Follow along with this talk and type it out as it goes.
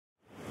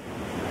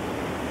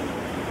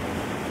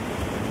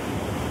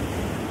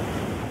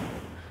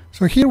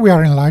So here we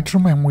are in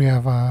Lightroom, and we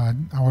have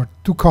our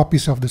two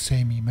copies of the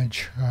same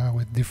image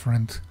with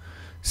different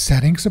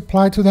settings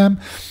applied to them,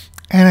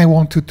 and I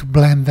wanted to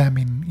blend them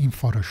in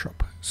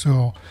Photoshop.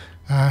 So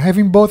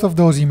having both of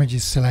those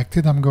images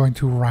selected, I'm going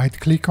to right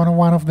click on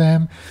one of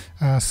them,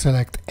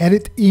 select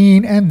Edit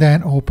In, and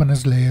then open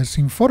as layers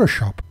in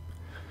Photoshop.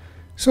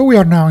 So we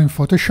are now in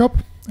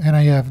Photoshop, and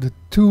I have the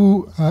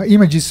two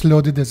images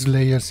loaded as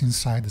layers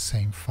inside the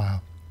same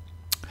file.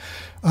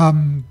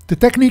 The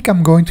technique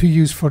I'm going to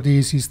use for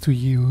this is to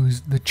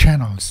use the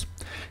channels.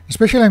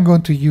 Especially I'm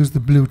going to use the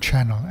blue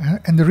channel.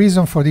 And the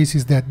reason for this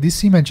is that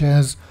this image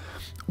has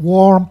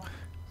warm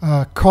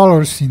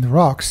colors in the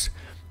rocks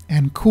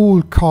and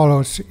cool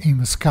colors in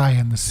the sky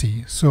and the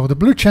sea. So the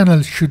blue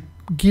channel should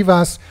give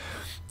us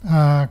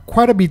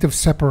quite a bit of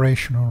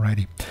separation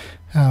already.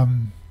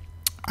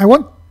 I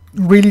want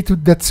really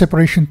that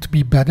separation to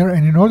be better,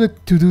 and in order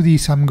to do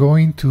this, I'm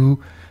going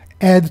to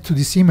add to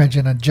this image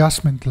an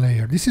adjustment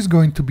layer. This is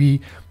going to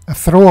be a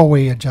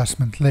throwaway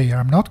adjustment layer.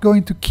 I'm not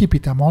going to keep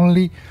it. I'm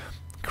only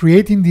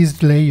creating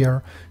this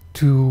layer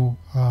to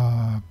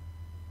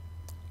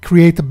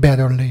create a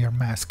better layer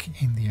mask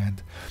in the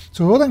end.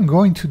 So what I'm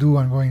going to do,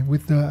 I'm going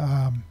with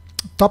the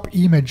top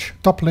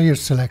layer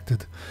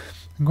selected.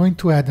 I'm going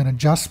to add an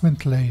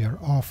adjustment layer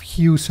of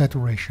hue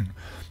saturation.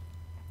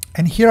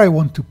 And here I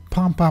want to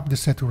pump up the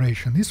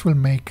saturation. This will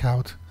make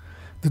out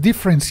the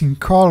difference in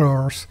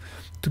colors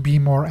to be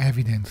more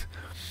evident.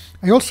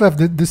 I also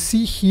have the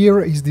sea here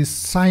is this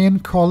cyan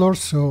color,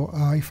 so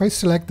if I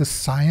select the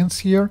cyans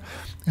here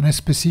and I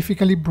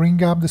specifically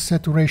bring up the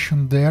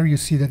saturation there, you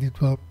see that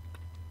it will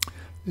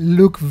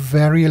look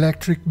very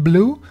electric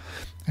blue,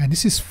 and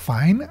this is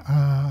fine.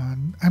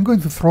 I'm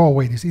going to throw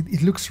away this.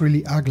 It looks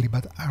really ugly,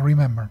 but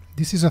remember,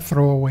 this is a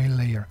throwaway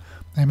layer.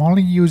 I'm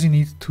only using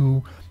it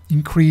to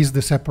increase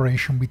the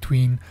separation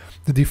between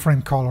the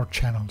different color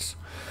channels.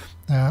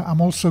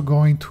 I'm also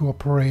going to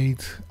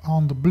operate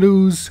on the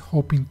blues,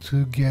 hoping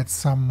to get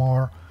some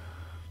more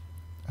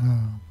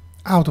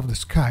out of the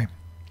sky.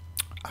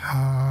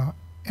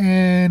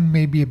 And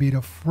maybe a bit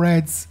of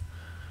reds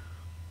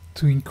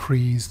to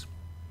increase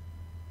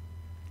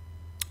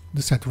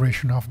the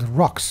saturation of the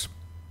rocks.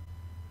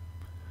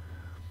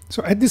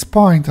 So at this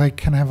point I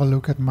can have a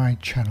look at my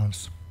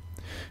channels.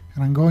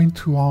 And I'm going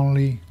to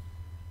only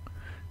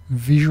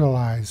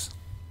visualize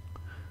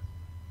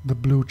the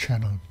blue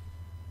channel.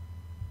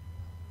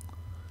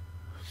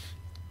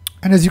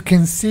 And as you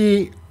can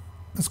see,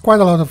 there's quite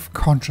a lot of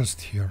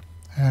contrast here.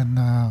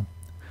 And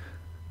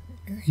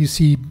you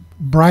see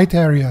bright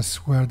areas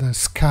where the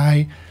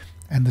sky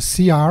and the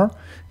sea are,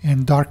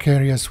 and dark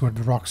areas where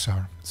the rocks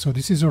are. So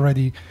this is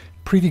already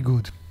pretty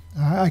good.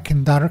 I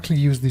can directly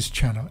use this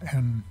channel.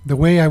 And the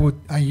way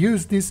I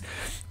use this,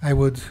 I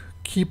would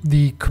keep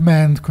the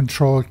Command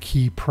Control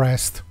key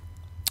pressed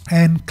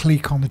and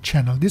click on the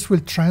channel. This will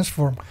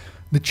transform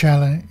the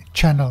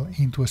channel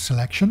into a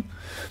selection.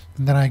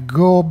 And then I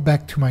go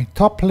back to my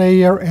top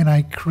layer and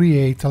I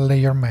create a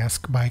layer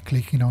mask by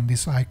clicking on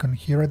this icon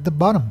here at the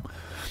bottom.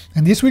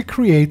 And this will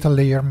create a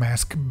layer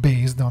mask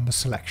based on the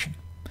selection.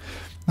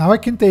 Now I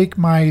can take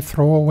my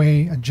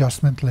throwaway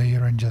adjustment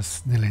layer and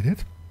just delete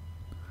it.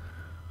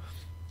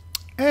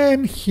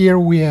 And here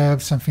we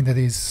have something that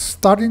is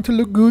starting to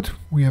look good.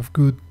 We have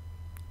good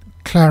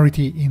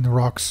clarity in the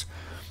rocks,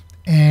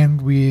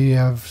 and we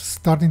have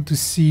starting to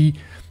see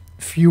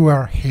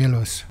fewer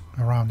halos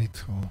around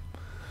it.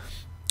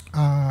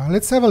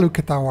 Let's have a look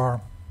at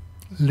our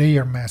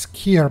layer mask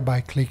here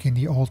by clicking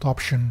the Alt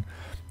Option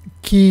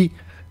key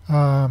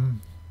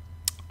on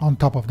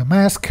top of the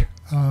mask.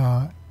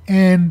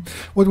 And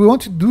what we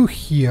want to do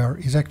here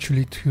is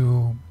actually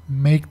to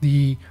make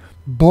the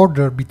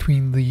border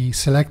between the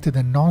selected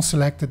and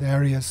non-selected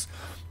areas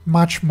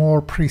much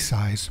more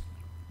precise.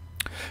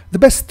 The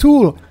best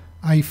tool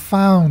I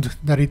found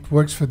that it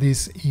works for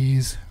this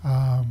is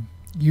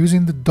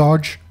using the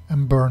dodge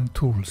and burn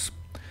tools.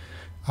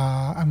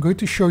 I'm going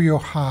to show you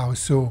how.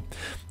 So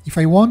if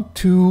I want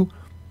to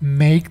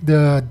make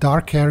the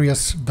dark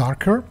areas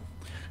darker,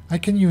 I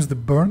can use the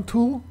burn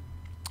tool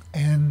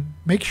and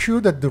make sure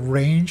that the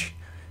range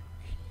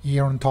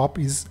here on top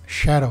is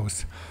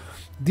shadows.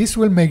 This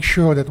will make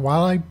sure that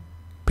while I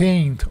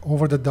paint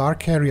over the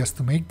dark areas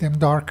to make them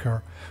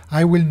darker,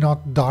 I will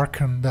not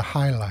darken the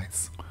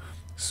highlights.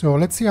 So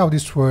let's see how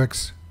this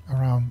works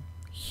around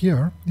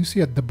here. You see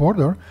at the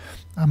border,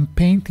 I'm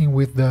painting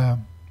with the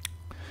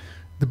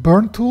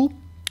burn tool.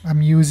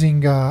 I'm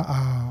using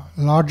a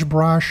large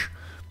brush,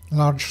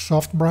 large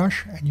soft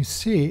brush, and you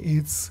see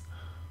it's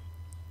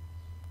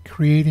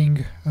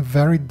creating a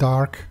very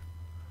dark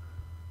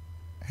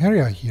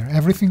area here.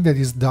 Everything that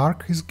is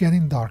dark is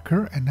getting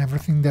darker, and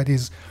everything that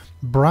is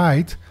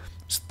bright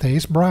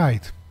stays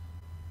bright.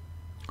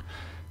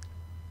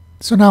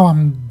 So now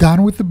I'm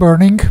done with the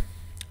burning,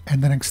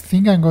 and the next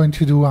thing I'm going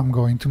to do, I'm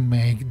going to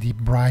make the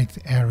bright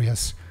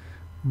areas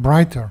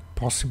brighter,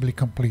 possibly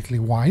completely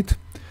white.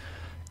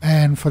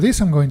 And for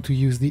this I'm going to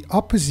use the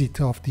opposite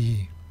of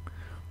the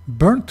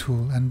burn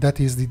tool, and that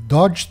is the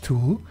dodge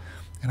tool.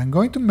 And I'm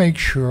going to make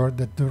sure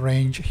that the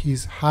range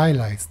is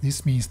highlights.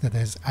 This means that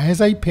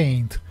as I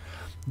paint,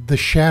 the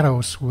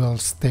shadows will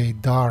stay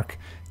dark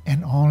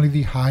and only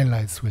the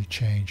highlights will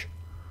change.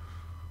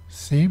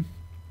 See?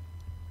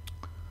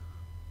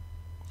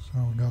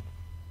 So we got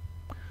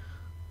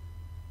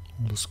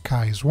the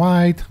sky is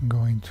white. I'm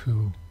going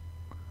to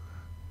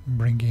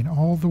bring in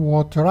all the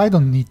water. I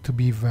don't need to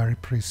be very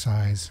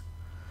precise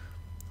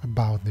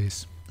about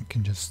this. I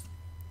can just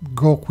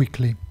go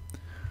quickly.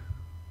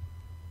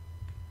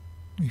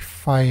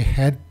 If I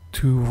had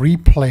to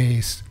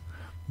replace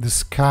the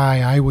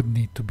sky, I would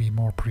need to be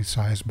more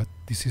precise, but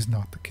this is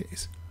not the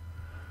case.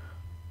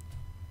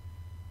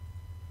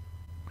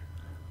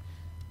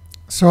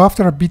 So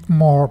after a bit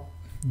more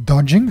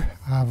dodging,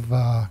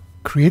 I've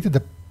created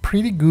a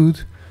pretty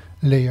good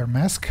layer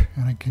mask,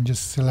 and I can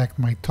just select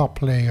my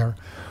top layer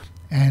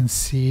and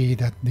see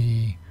that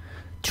the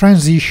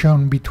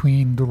transition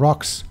between the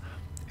rocks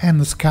and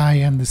the sky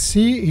and the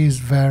sea is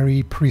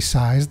very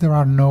precise. There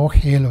are no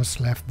halos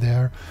left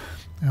there,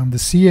 and the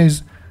sea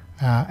is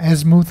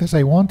as smooth as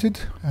I wanted,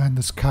 and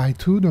the sky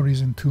too. There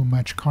isn't too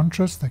much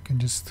contrast. I can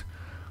just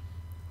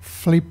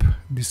flip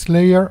this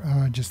layer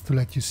just to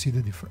let you see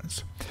the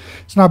difference.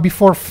 So now,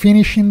 before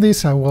finishing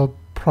this, I will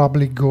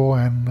probably go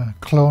and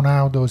clone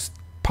out those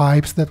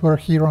pipes that were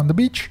here on the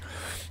beach,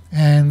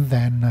 and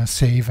then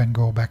save and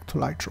go back to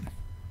Lightroom.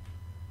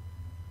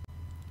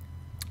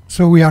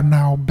 So we are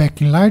now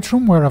back in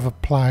Lightroom, where I've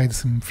applied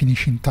some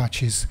finishing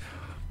touches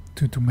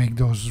to make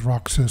those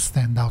rocks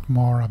stand out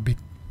more, a bit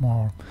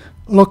more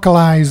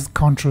localized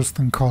contrast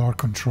and color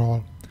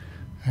control.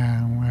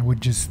 And I would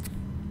just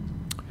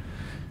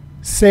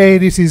say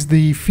this is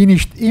the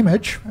finished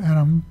image, and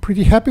I'm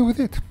pretty happy with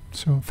it.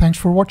 So thanks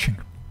for watching.